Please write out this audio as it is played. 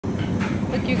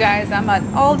Look, you guys, I'm at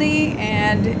Aldi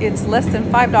and it's less than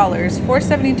 $5.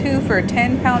 $4.72 for a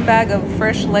 10-pound bag of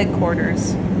fresh leg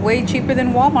quarters. Way cheaper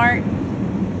than Walmart.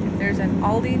 If there's an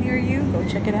Aldi near you, go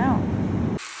check it out.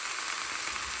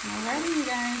 Alrighty, you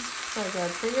guys. So I got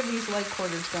 3 of these leg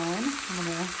quarters going. I'm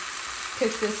gonna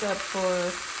pick this up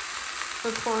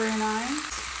for Cora and I.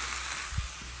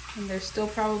 And there's still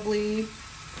probably,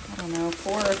 I don't know,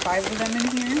 4 or 5 of them in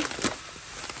here.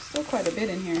 Still quite a bit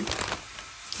in here.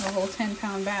 A whole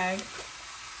 10-pound bag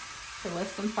for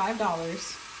less than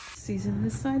 $5. Season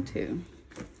this side too.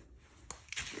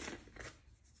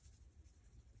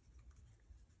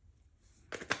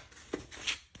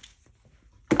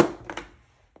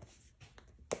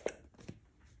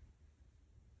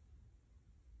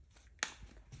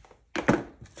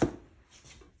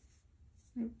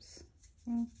 Oops.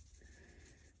 Well,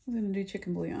 I'm gonna do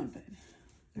chicken bouillon, but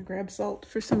I grabbed salt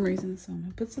for some reason, so I'm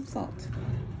gonna put some salt.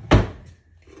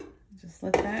 Just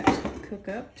let that cook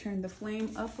up. Turn the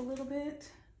flame up a little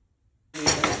bit. Let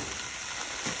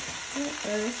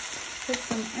us put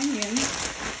some onions.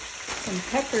 Some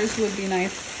peppers would be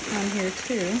nice on here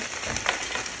too,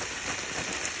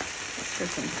 for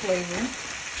some flavor.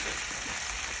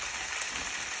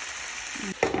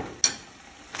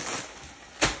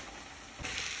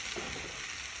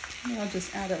 And I'll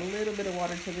just add a little bit of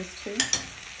water to this too.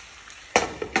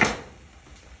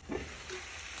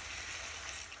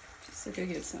 So I could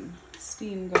get some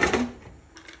steam going.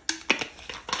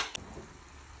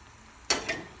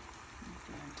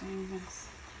 Dang this.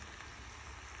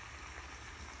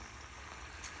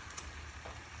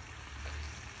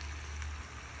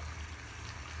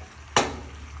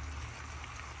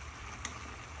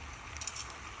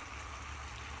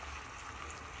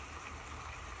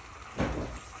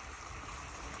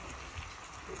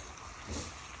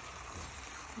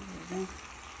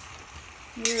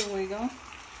 Here we go.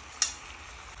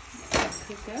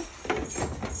 Cook up.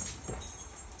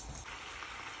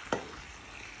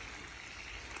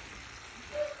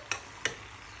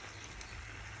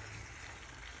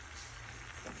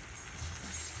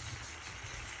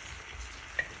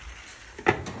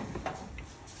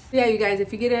 Yeah, you guys,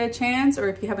 if you get a chance or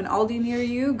if you have an Aldi near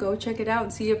you, go check it out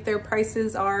and see if their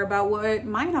prices are about what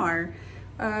mine are.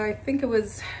 I think it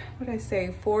was, what did I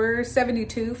say,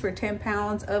 $4.72 for 10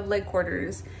 pounds of leg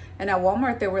quarters. And at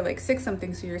Walmart, they were like 6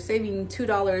 something, so you're saving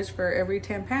 $2 for every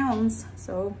 10 pounds.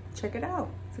 So check it out.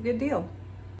 It's a good deal.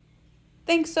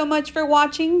 Thanks so much for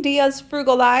watching Dia's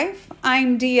Frugal Life.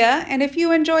 I'm Dia, and if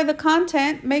you enjoy the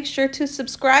content, make sure to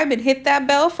subscribe and hit that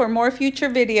bell for more future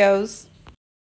videos.